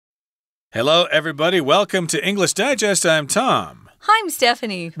Hello, everybody. Welcome to English Digest. I'm Tom. Hi, I'm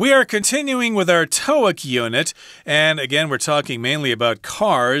Stephanie. We are continuing with our TOEIC unit, and again, we're talking mainly about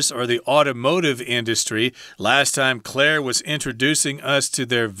cars or the automotive industry. Last time, Claire was introducing us to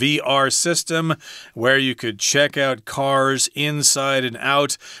their VR system where you could check out cars inside and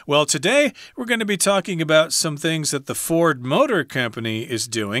out. Well, today, we're going to be talking about some things that the Ford Motor Company is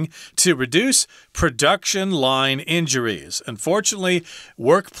doing to reduce production line injuries. Unfortunately,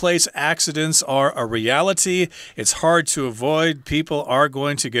 workplace accidents are a reality. It's hard to avoid. People are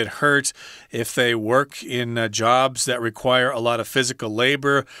going to get hurt if they work in jobs that require a lot of physical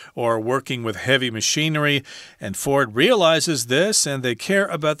labor or working with heavy machinery. And Ford realizes this and they care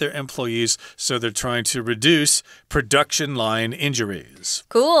about their employees, so they're trying to reduce production line injuries.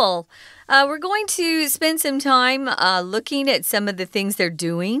 Cool. We're going to spend some time looking at some of the things they're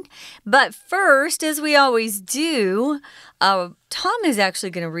doing. But first, as we always do, Tom is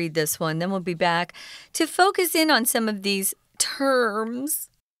actually going to read this one. Then we'll be back to focus in on some of these terms.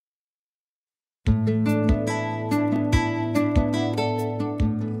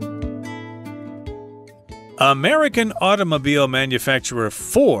 American automobile manufacturer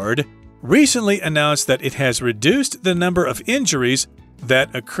Ford recently announced that it has reduced the number of injuries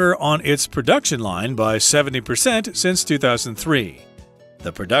that occur on its production line by 70% since 2003.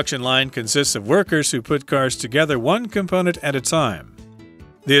 The production line consists of workers who put cars together one component at a time.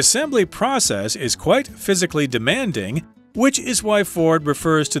 The assembly process is quite physically demanding, which is why Ford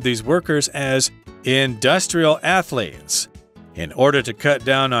refers to these workers as industrial athletes. In order to cut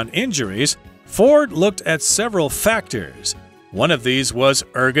down on injuries, Ford looked at several factors. One of these was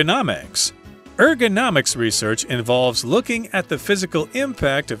ergonomics. Ergonomics research involves looking at the physical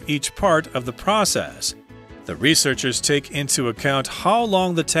impact of each part of the process. The researchers take into account how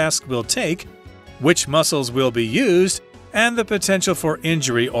long the task will take, which muscles will be used, and the potential for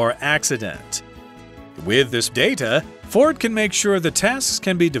injury or accident. With this data, Ford can make sure the tasks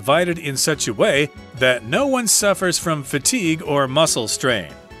can be divided in such a way that no one suffers from fatigue or muscle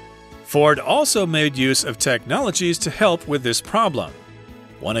strain. Ford also made use of technologies to help with this problem.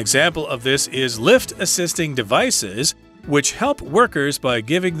 One example of this is lift-assisting devices, which help workers by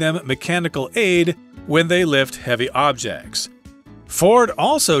giving them mechanical aid when they lift heavy objects. Ford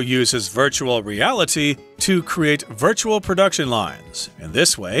also uses virtual reality to create virtual production lines. In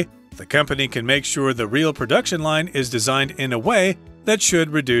this way, the company can make sure the real production line is designed in a way that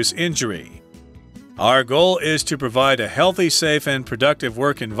should reduce injury. Our goal is to provide a healthy, safe, and productive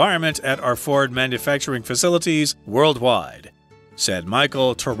work environment at our Ford manufacturing facilities worldwide, said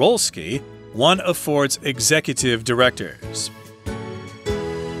Michael Torolsky, one of Ford's executive directors.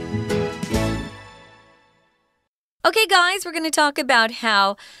 Okay, guys, we're going to talk about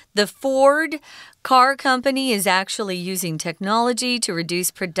how the Ford car company is actually using technology to reduce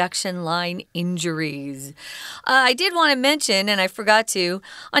production line injuries. I did want to mention, and I forgot to,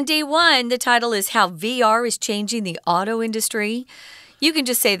 on day one, the title is How VR is Changing the Auto Industry. You can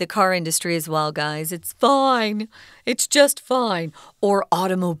just say the car industry as well, guys. It's fine. It's just fine. Or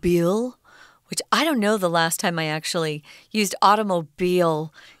automobile, which I don't know the last time I actually used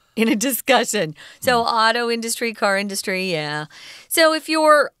automobile in a discussion. So auto industry, car industry, yeah. So if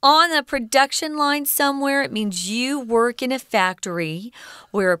you're on a production line somewhere, it means you work in a factory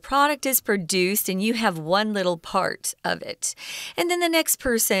where a product is produced and you have one little part of it. And then the next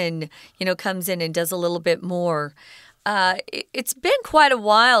person, comes in and does a little bit more. It's been quite a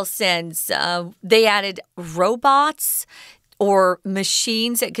while since they added robots or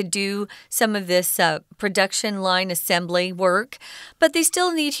machines that could do some of this production line assembly work. But they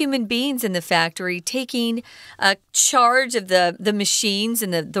still need human beings in the factory taking charge of the machines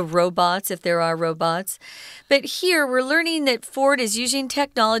and the robots, if there are robots. But here we're learning that Ford is using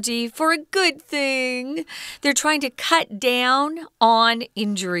technology for a good thing. They're trying to cut down on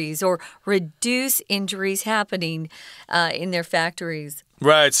injuries or reduce injuries happening in their factories.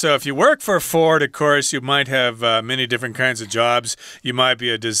 Right, so if you work for Ford, of course, you might have many different kinds of jobs. You might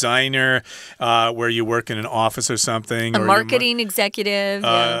be a designer where you work in an office or something. A marketing executive.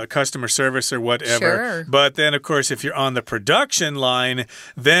 Customer service or whatever. Sure. But then, of course, if you're on the production line,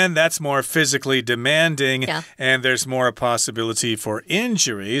 then that's more physically demanding and there's more possibility for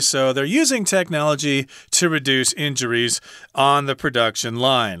injury. So they're using technology to reduce injuries on the production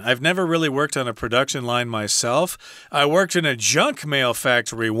line. I've never really worked on a production line myself. I worked in a junk mail factory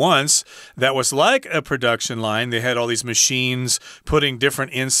factory once that was like a production line. They had all these machines putting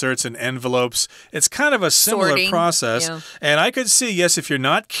different inserts in envelopes. It's kind of a similar process. Yeah. And I could see, yes, if you're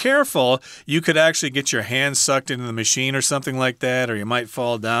not careful, you could actually get your hand sucked into the machine or something like that, or you might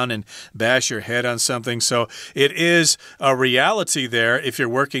fall down and bash your head on something. So it is a reality there if you're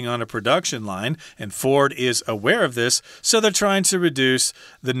working on a production line, and Ford is aware of this, so they're trying to reduce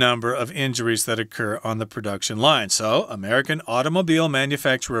the number of injuries that occur on the production line. So, American automobile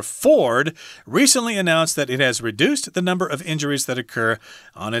manufacturer Ford recently announced that it has reduced the number of injuries that occur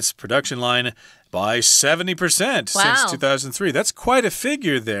on its production line by 70% since 2003. That's quite a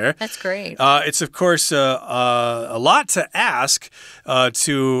figure there. That's great. It's, of course, a lot to ask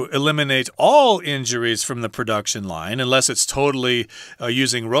to eliminate all injuries from the production line, unless it's totally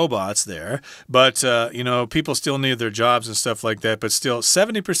using robots there. But, you know, people still need their jobs and stuff like that. But still,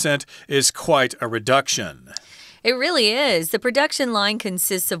 70% is quite a reduction. It really is. The production line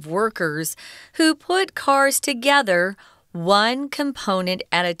consists of workers who put cars together one component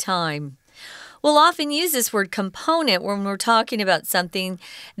at a time. We'll often use this word component when we're talking about something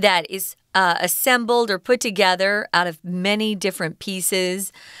that is assembled or put together out of many different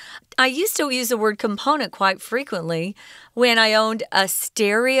pieces. I used to use the word component quite frequently when I owned a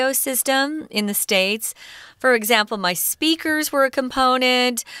stereo system in the States. For example, my speakers were a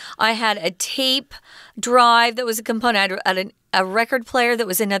component. I had a tape drive that was a component. I had a record player that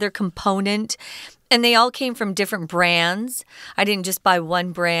was another component. And they all came from different brands. I didn't just buy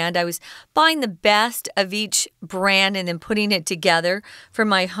one brand. I was buying the best of each brand and then putting it together for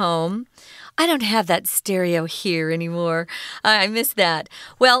my home. I don't have that stereo here anymore. I miss that.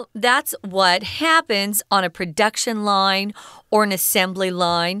 Well, that's what happens on a production line or an assembly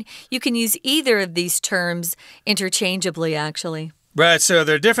line. You can use either of these terms interchangeably, actually. Right, so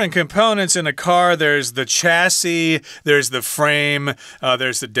there are different components in a car. There's the chassis, there's the frame,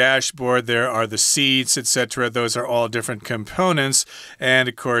 there's the dashboard, there are the seats, etc. Those are all different components. And,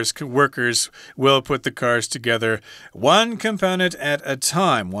 of course, workers will put the cars together one component at a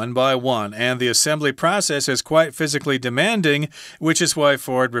time, one by one. And the assembly process is quite physically demanding, which is why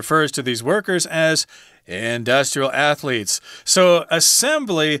Ford refers to these workers as industrial athletes. So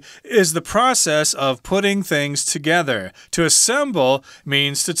assembly is the process of putting things together. To assemble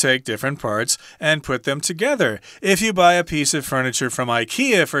means to take different parts and put them together. If you buy a piece of furniture from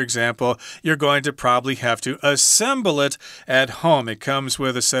IKEA, for example, you're going to probably have to assemble it at home. It comes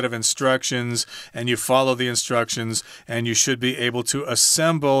with a set of instructions, and you follow the instructions, and you should be able to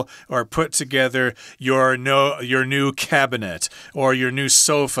assemble or put together your new cabinet or your new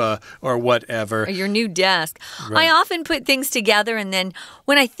sofa or whatever. Or your new desk. Right. I often put things together, and then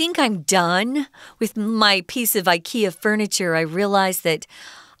when I think I'm done with my piece of IKEA furniture, I realize that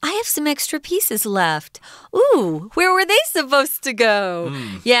I have some extra pieces left. Ooh, where were they supposed to go?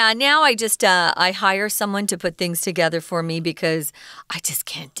 Yeah, now I just I hire someone to put things together for me because I just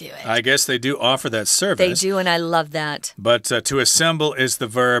can't do it. I guess they do offer that service. They do, and I love that. But to assemble is the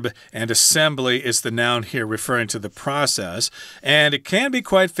verb, and assembly is the noun here referring to the process. And it can be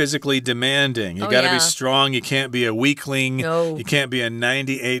quite physically demanding. You got to be strong. You can't be a weakling. No. You can't be a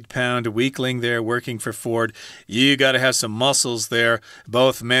 98-pound weakling there working for Ford. You got to have some muscles there.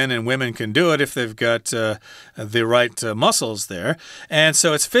 Both men and women can do it if they've got the right muscles there. And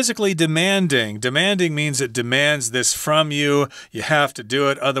so it's physically demanding. Demanding means it demands this from you. You have to do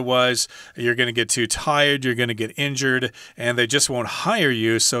it. Otherwise, you're going to get too tired. You're going to get injured, and they just won't hire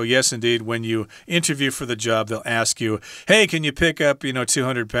you. So yes, indeed, when you interview for the job, they'll ask you, hey, can you pick up,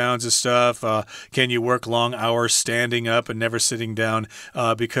 200 pounds of stuff? Can you work long hours standing up and never sitting down?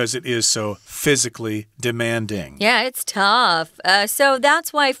 Because it is so physically demanding. Yeah, it's tough. So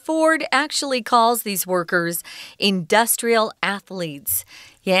that's why Ford actually calls these workers industrial athletes.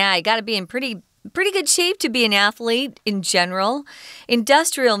 Yeah, you got to be in pretty good shape to be an athlete in general.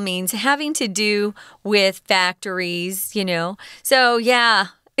 Industrial means having to do with factories, So, yeah.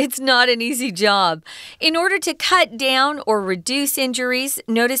 It's not an easy job. In order to cut down or reduce injuries,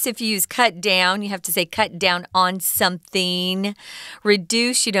 notice if you use cut down, you have to say cut down on something.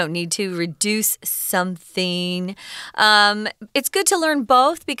 Reduce, you don't need to. Reduce something. It's good to learn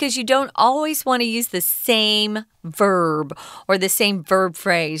both because you don't always want to use the same verb or the same verb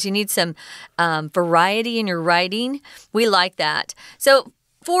phrase. You need some variety in your writing. We like that. So,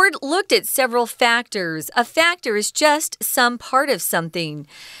 Ford looked at several factors. A factor is just some part of something.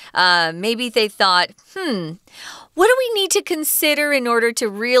 Maybe they thought, what do we need to consider in order to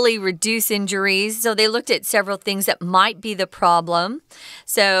really reduce injuries? So they looked at several things that might be the problem.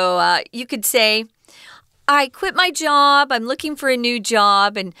 So you could say, I quit my job. I'm looking for a new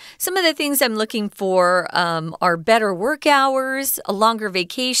job. And some of the things I'm looking for are better work hours, a longer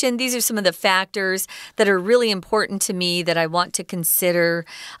vacation. These are some of the factors that are really important to me that I want to consider.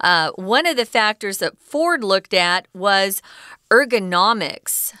 One of the factors that Ford looked at was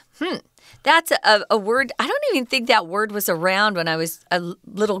ergonomics. That's a word. I don't even think that word was around when I was a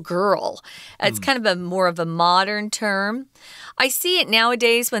little girl. It's kind of more of a modern term. I see it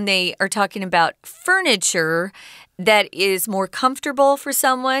nowadays when they are talking about furniture that is more comfortable for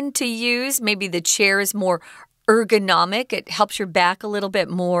someone to use. Maybe the chair is more ergonomic. It helps your back a little bit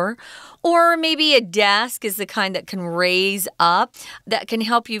more. Or maybe a desk is the kind that can raise up, that can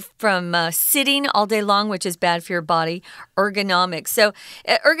help you from sitting all day long, which is bad for your body. Ergonomics. So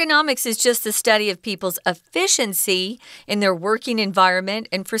ergonomics is just the study of people's efficiency in their working environment.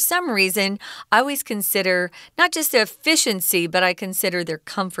 And for some reason, I always consider not just their efficiency, but I consider their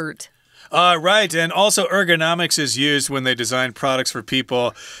comfort. Right, and also ergonomics is used when they design products for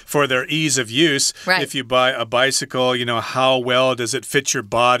people for their ease of use. Right. If you buy a bicycle, how well does it fit your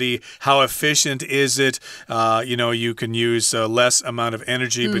body? How efficient is it? You can use less amount of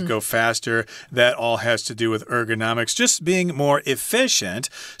energy but go faster. That all has to do with ergonomics, just being more efficient.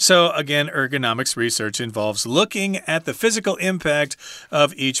 So again, ergonomics research involves looking at the physical impact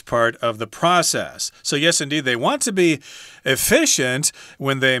of each part of the process. So yes, indeed, they want to be efficient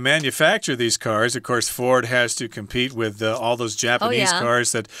when they manufacture these cars. Of course, Ford has to compete with all those Japanese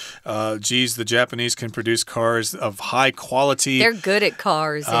cars that, the Japanese can produce cars of high quality. They're good at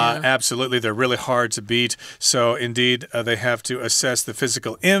cars. Absolutely. They're really hard to beat. So indeed, they have to assess the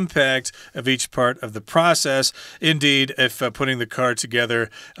physical impact of each part of the process. Indeed, if putting the car together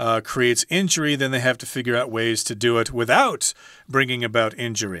creates injury, then they have to figure out ways to do it without bringing about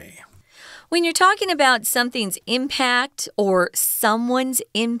injury. When you're talking about something's impact or someone's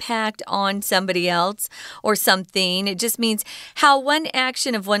impact on somebody else or something, it just means how one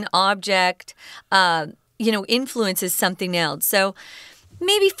action of one object, influences something else. So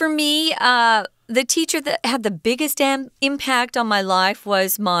maybe for me, the teacher that had the biggest impact on my life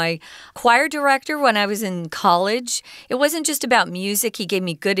was my choir director when I was in college. It wasn't just about music. He gave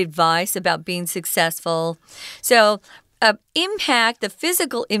me good advice about being successful. So impact, the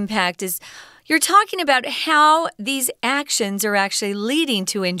physical impact is you're talking about how these actions are actually leading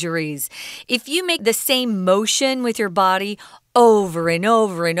to injuries. If you make the same motion with your body over and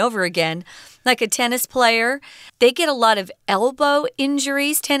over and over again, like a tennis player, they get a lot of elbow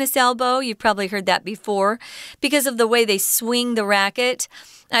injuries, tennis elbow. You've probably heard that before because of the way they swing the racket.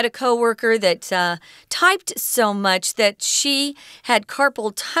 I had a coworker that typed so much that she had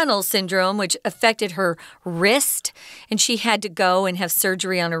carpal tunnel syndrome, which affected her wrist, and she had to go and have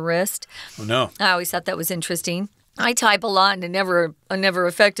surgery on her wrist. Oh, no. I always thought that was interesting. I type a lot and it never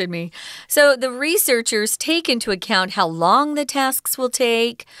affected me. So the researchers take into account how long the tasks will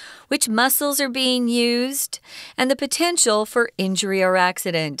take, which muscles are being used, and the potential for injury or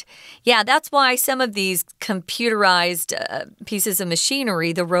accident. Yeah, that's why some of these computerized pieces of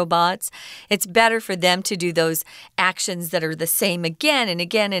machinery, the robots, it's better for them to do those actions that are the same again and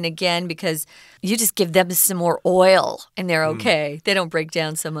again and again because you just give them some more oil and they're okay. They don't break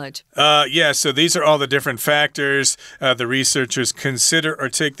down so much. So these are all the different factors the researchers consider or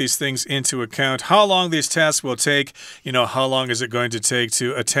take these things into account. How long these tasks will take, how long is it going to take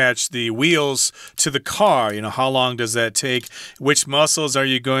to attach the wheels to the car? How long does that take? Which muscles are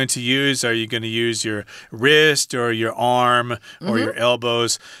you going to use? Are you going to use your wrist or your arm or your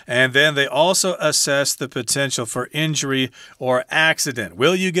elbows? And then they also assess the potential for injury or accident.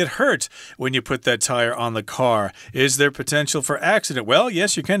 Will you get hurt when you put that tire on the car? Is there potential for accident? Well,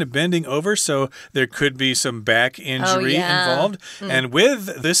 yes, you're kind of bending over, so there could be some back injury involved. And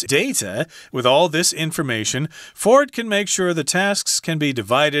with this data, with all this information, Ford can make sure the tasks can be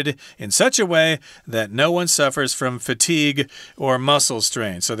divided in such a way that no one suffers from fatigue or muscle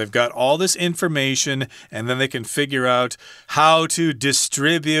strain. So they've got all this information, and then they can figure out how to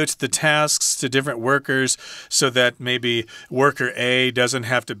distribute the tasks to different workers so that maybe worker A doesn't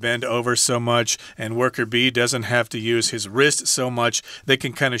have to bend over so much and worker B doesn't have to use his wrist so much. They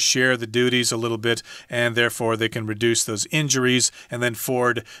can kind of share the duties a little bit, and therefore they can reduce those injuries, and then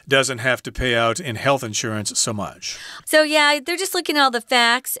Ford doesn't have to pay out in health insurance so much. So yeah, they're just looking at all the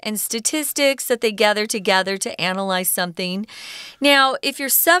facts and statistics that they gather together to analyze something. Now, if you're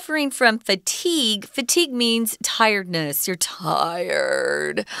suffering from fatigue means tiredness. You're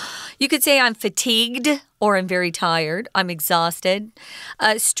tired. You could say I'm fatigued or I'm very tired. I'm exhausted.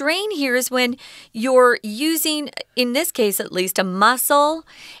 Strain here is when you're using, in this case at least, a muscle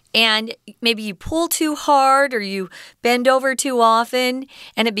and maybe you pull too hard or you bend over too often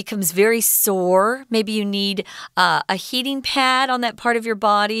and it becomes very sore. Maybe you need a heating pad on that part of your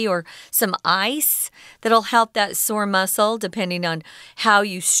body or some ice that'll help that sore muscle depending on how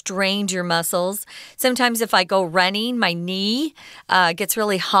you strained your muscles. Sometimes if I go running, my knee gets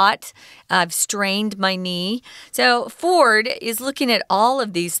really hot. I've strained my knee. So Ford is looking at all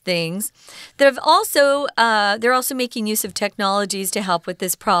of these things. They're also making use of technologies to help with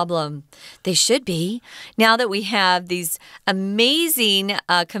this problem. They should be. Now that we have these amazing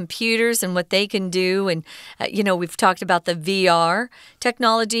computers and what they can do, and we've talked about the VR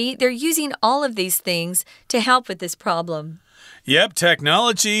technology, they're using all of these things to help with this problem. Yep,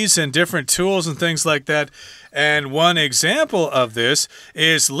 technologies and different tools and things like that. And one example of this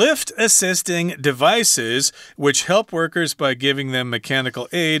is lift assisting devices, which help workers by giving them mechanical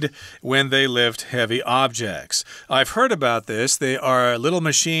aid when they lift heavy objects. I've heard about this. They are little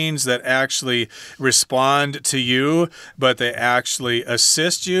machines that actually respond to you, but they actually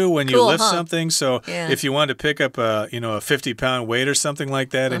assist you when you lift something. So if you want to pick up a 50-pound weight or something like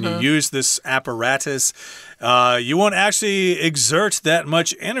that, and you use this apparatus, you won't actually exert that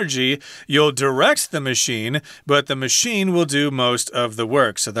much energy. You'll direct the machine, but the machine will do most of the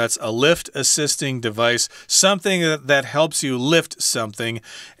work. So that's a lift assisting device, something that helps you lift something.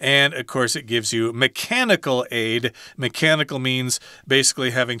 And of course, it gives you mechanical aid. Mechanical means basically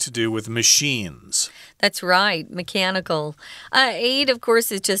having to do with machines. That's right, mechanical. Aid, of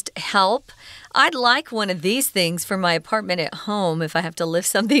course, is just help. I'd like one of these things for my apartment at home if I have to lift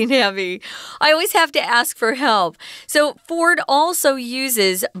something heavy. I always have to ask for help. So Ford also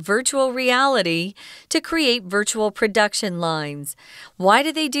uses virtual reality to create virtual production lines. Why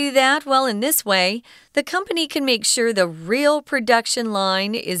do they do that? Well, in this way, the company can make sure the real production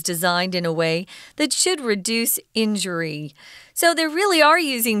line is designed in a way that should reduce injury. So they really are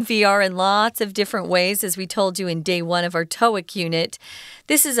using VR in lots of different ways, as we told you in day 1 of our TOEIC unit.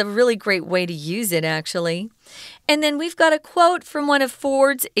 This is a really great way to use it, actually. And then we've got a quote from one of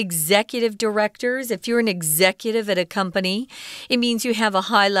Ford's executive directors. If you're an executive at a company, it means you have a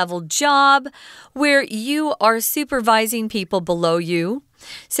high-level job where you are supervising people below you.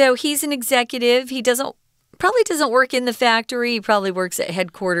 So he's an executive. He probably doesn't work in the factory. He probably works at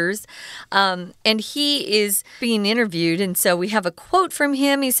headquarters. And he is being interviewed. And so we have a quote from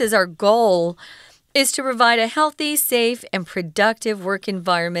him. He says, "Our goal is to provide a healthy, safe, and productive work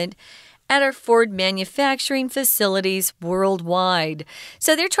environment at our Ford manufacturing facilities worldwide."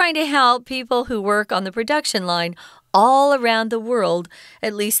 So they're trying to help people who work on the production line all around the world.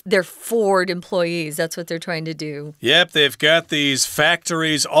 At least they're Ford employees. That's what they're trying to do. Yep, they've got these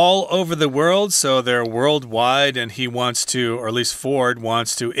factories all over the world, so they're worldwide, and he wants to, or at least Ford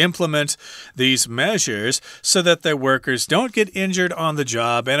wants to implement these measures so that their workers don't get injured on the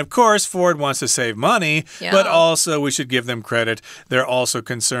job. And of course, Ford wants to save money, but also we should give them credit. They're also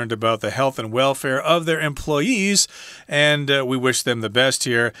concerned about the health and welfare of their employees, and we wish them the best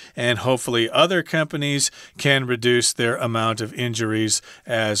here, and hopefully other companies can reduce their amount of injuries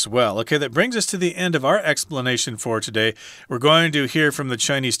as well. Okay, that brings us to the end of our explanation for today. We're going to hear from the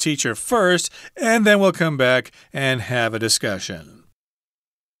Chinese teacher first, and then we'll come back and have a discussion.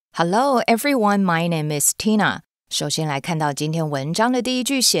 Hello, everyone. My name is Tina. 首先来看到今天文章的第一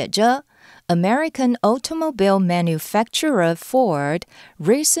句写着 American automobile manufacturer Ford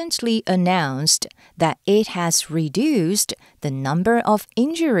recently announced that it has reduced the number of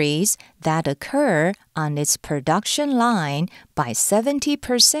injuries that occur on its production line by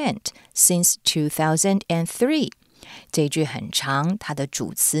 70% since 2003. 这句很长，它的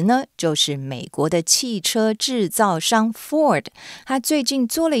主词呢就是美国的汽车制造商 Ford。他最近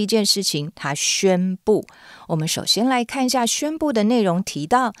做了一件事情，他宣布。我们首先来看一下宣布的内容，提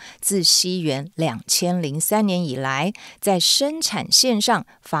到自西元2003年以来，在生产线上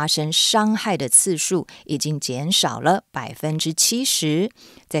发生伤害的次数已经减少了 70%。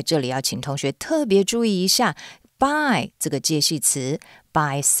在这里要请同学特别注意一下by 这个介系词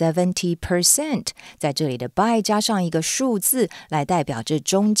by 70%， 在这里的 by 加上一个数字来代表这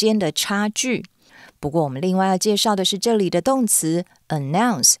中间的差距。不过我们另外要介绍的是这里的动词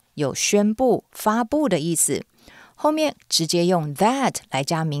announce 有宣布发布的意思，后面直接用 that 来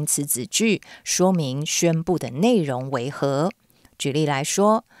加名词子句，说明宣布的内容为何。举例来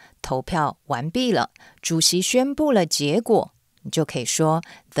说，投票完毕了，主席宣布了结果，你就可以说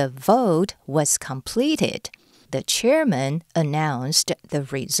The vote was completed.The chairman announced the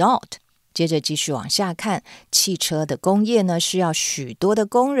result. 接着继续往下看，汽车的工业呢，需要许多的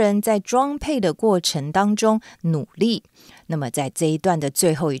工人在装配的过程当中努力。那么在这一段的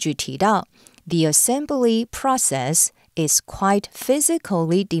最后一句提到 The assembly process is quite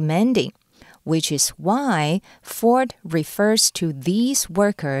physically demanding, which is why Ford refers to these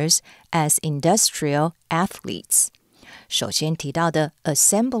workers as industrial athletes. 首先提到的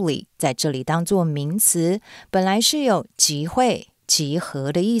assembly 在这里当作名词，本来是有集会集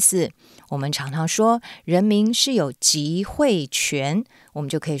合的意思。我们常常说人民是有集会权，我们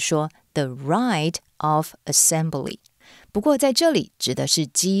就可以说 the right of assembly。不过在这里指的是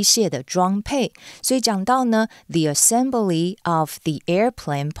机械的装配，所以讲到呢 the assembly of the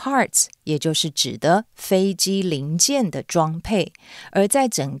airplane parts， 也就是指的飞机零件的装配。而在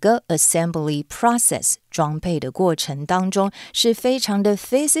整个 assembly process 装配的过程当中是非常的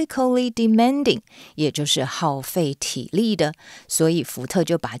physically demanding， 也就是耗费体力的，所以福特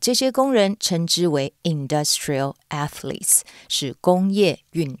就把这些工人称之为 industrial athletes， 是工业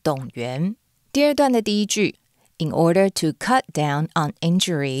运动员。第二段的第一句In order to cut down on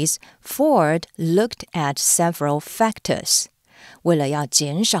injuries, Ford looked at several factors. 为了要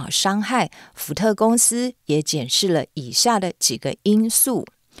减少伤害，福特公司也检视了以下的几个因素。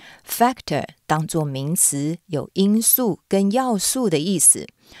Factor 当作名词，有因素跟要素的意思。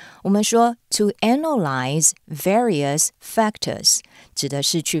我们说 to analyze various factors 指的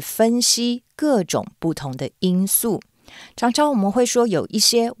是去分析各种不同的因素。常常我们会说有一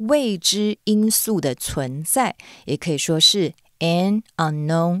些未知因素的存在，也可以说是 an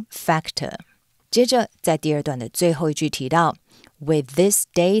unknown factor。 接着在第二段的最后一句提到 With this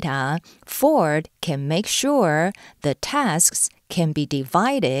data, Ford can make sure the tasks can be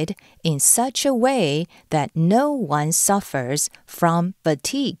divided in such a way that no one suffers from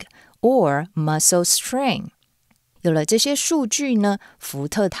fatigue or muscle strain。有了这些数据呢，福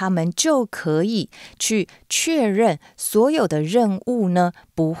特他们就可以去确认所有的任务呢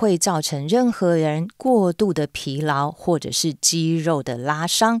不会造成任何人过度的疲劳或者是肌肉的拉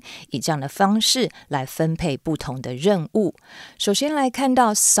伤，以这样的方式来分配不同的任务。首先来看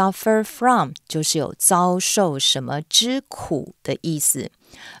到 suffer from 就是有遭受什么之苦的意思，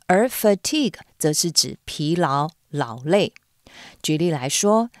而 fatigue 则是指疲劳劳累。举例来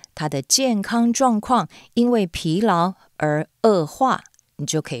说，他的健康状况因为疲劳而恶化，你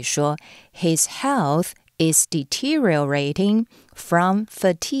就可以说 His health is deteriorating from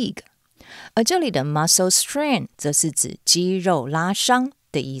fatigue。 而这里的 muscle strain 则是指肌肉拉伤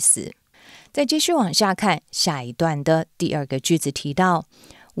的意思。再继续往下看，下一段的第二个句子提到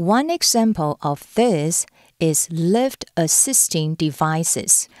One example of this is lift assisting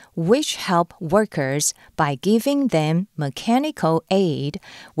devices, which help workers by giving them mechanical aid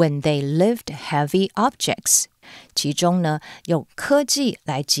when they lift heavy objects. 其中呢，用科技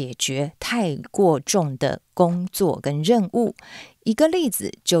来解决太过重的工作跟任务。一个例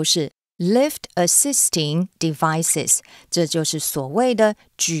子就是 lift assisting devices， 这就是所谓的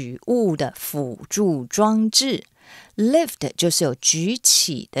举物的辅助装置。Lift 就是有举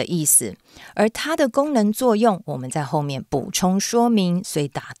起的意思，而它的功能作用我们在后面补充说明，所以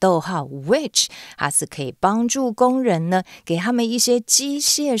打逗号 which 它是可以帮助工人呢，给他们一些机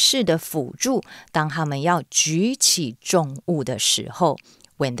械式的辅助，当他们要举起重物的时候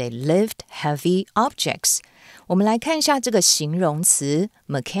when they lift heavy objects。我们来看一下这个形容词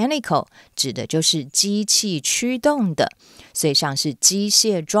mechanical 指的就是机器驱动的，所以像是机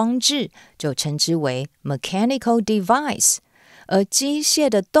械装置就称之为 mechanical device， 而机械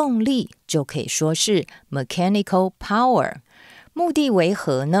的动力就可以说是 mechanical power。 目的为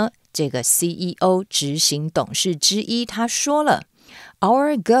何呢？这个 CEO 执行董事之一他说了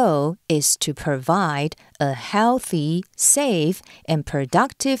Our goal is to provide a healthy, safe, and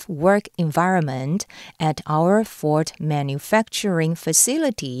productive work environment at our Ford manufacturing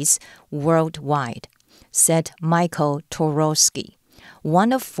facilities worldwide, said Michael Torowski,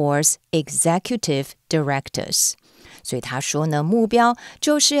 one of Ford's executive directors. 所以他说呢，目标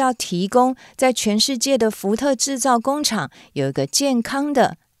就是要提供在全世界的福特制造工厂有一个健康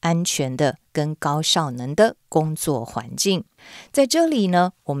的、安全的跟高效能的工作环境。在这里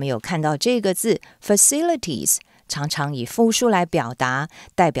呢，我们有看到这个字 facilities 常常以复数来表达，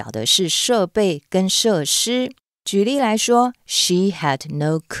代表的是设备跟设施。举例来说 She had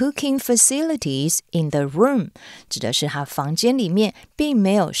no cooking facilities in the room 指的是她房间里面并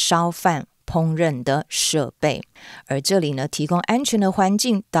没有烧饭烹饪的设备。而这里呢，提供安全的环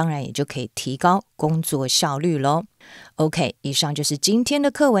境，当然也就可以提高工作效率咯。OK， 以上就是今天的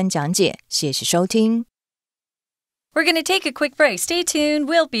课文讲解，谢谢收听。We're going to take a quick break. Stay tuned.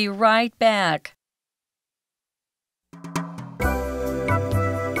 We'll be right back.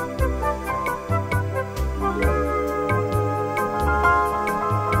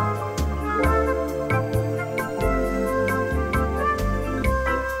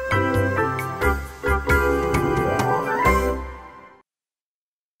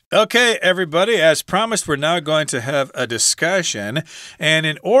 Okay, everybody, as promised, we're now going to have a discussion. And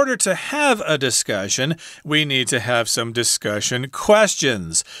in order to have a discussion, we need to have some discussion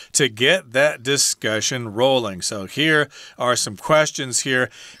questions to get that discussion rolling. So here are some questions here.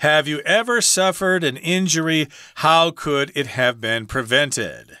 Have you ever suffered an injury? How could it have been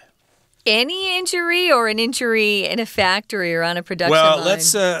prevented? Any injury or an injury in a factory or on a production line? Well, let's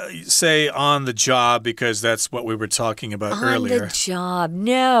say on the job because that's what we were talking about earlier. On the job,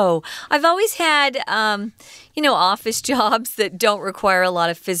 no. I've always had, office jobs that don't require a lot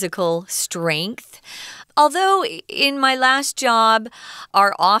of physical strength. Although in my last job,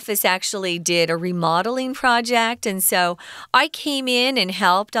 our office actually did a remodeling project. And so I came in and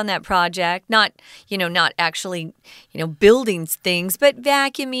helped on that project. Not actually, building things, but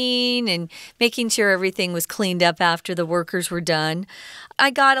vacuuming and making sure everything was cleaned up after the workers were done. I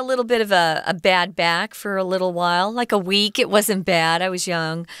got a little bit of a bad back for a little while, like a week. It wasn't bad. I was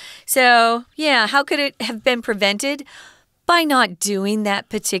young. So, yeah, how could it have been prevented? By not doing that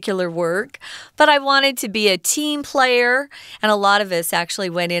particular work. But I wanted to be a team player, and a lot of us actually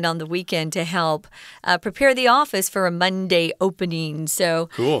went in on the weekend to help prepare the office for a Monday opening. So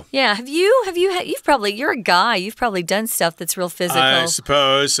cool. Yeah, you're a guy. You've probably done stuff that's real physical. I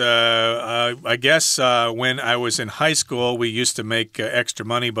suppose. I guess when I was in high school, we used to make extra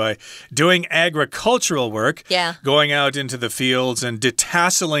money by doing agricultural work. Yeah. Going out into the fields and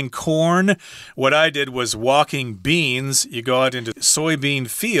detasseling corn. What I did was walking beans. You go out into soybean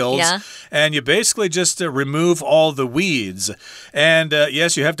fields, and you basically just remove all the weeds. And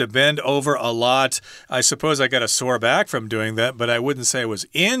yes, you have to bend over a lot. I suppose I got a sore back from doing that, but I wouldn't say I was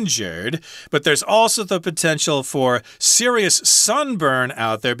injured. But there's also the potential for serious sunburn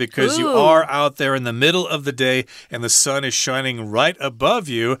out there because you are out there in the middle of the day and the sun is shining right above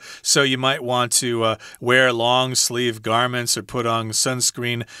you. So you might want to wear long sleeve garments or put on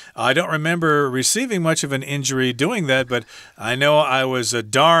sunscreen. I don't remember receiving much of an injury doing that, but I know I was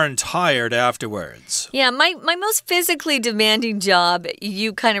darn tired afterwards. Yeah, my most physically demanding job,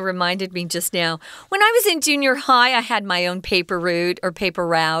 you kind of reminded me just now. When I was in junior high, I had my own paper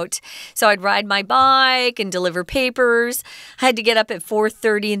route. So I'd ride my bike and deliver papers. I had to get up at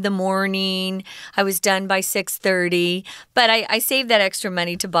 4:30 in the morning. I was done by 6:30. But I saved that extra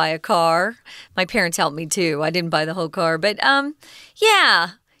money to buy a car. My parents helped me too. I didn't buy the whole car. But yeah.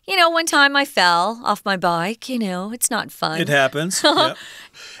 One time I fell off my bike. It's not fun. It happens. Yep.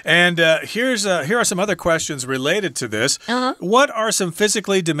 And here are some other questions related to this. What are some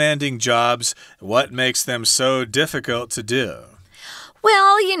physically demanding jobs? What makes them so difficult to do?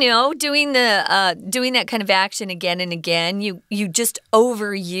 Well, doing that kind of action again and again, you just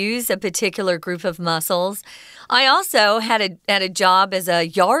overuse a particular group of muscles. I also had a job as a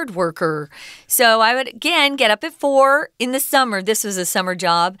yard worker. So I would, again, get up at 4 in the summer. This was a summer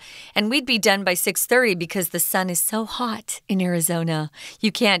job. And we'd be done by 6:30 because the sun is so hot in Arizona.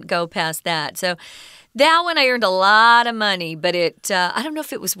 You can't go past that. So that one I earned a lot of money, but I don't know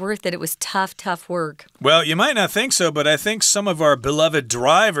if it was worth it. It was tough work. Well, you might not think so, but I think some of our beloved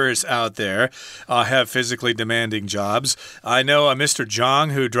drivers out there have physically demanding jobs. I know Mr.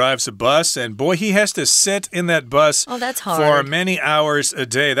 Zhang who drives a bus, and boy, he has to sit in that bus for many hours a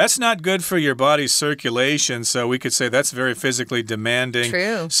day. That's not good for your body's circulation, so we could say that's very physically demanding.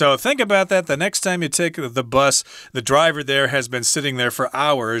 True. So think about that. The next time you take the bus, the driver there has been sitting there for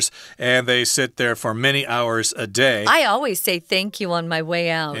hours, and they sit there for many hours a day. I always say thank you on my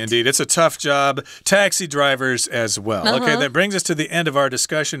way out. Indeed, it's a tough job. Taxi drivers as well. Okay, that brings us to the end of our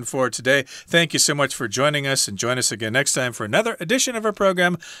discussion for today. Thank you so much for joining us, and join us again next time for another edition of our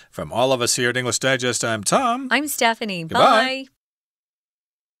program. From all of us here at English Digest, I'm Tom. I'm Stephanie. Goodbye. Bye.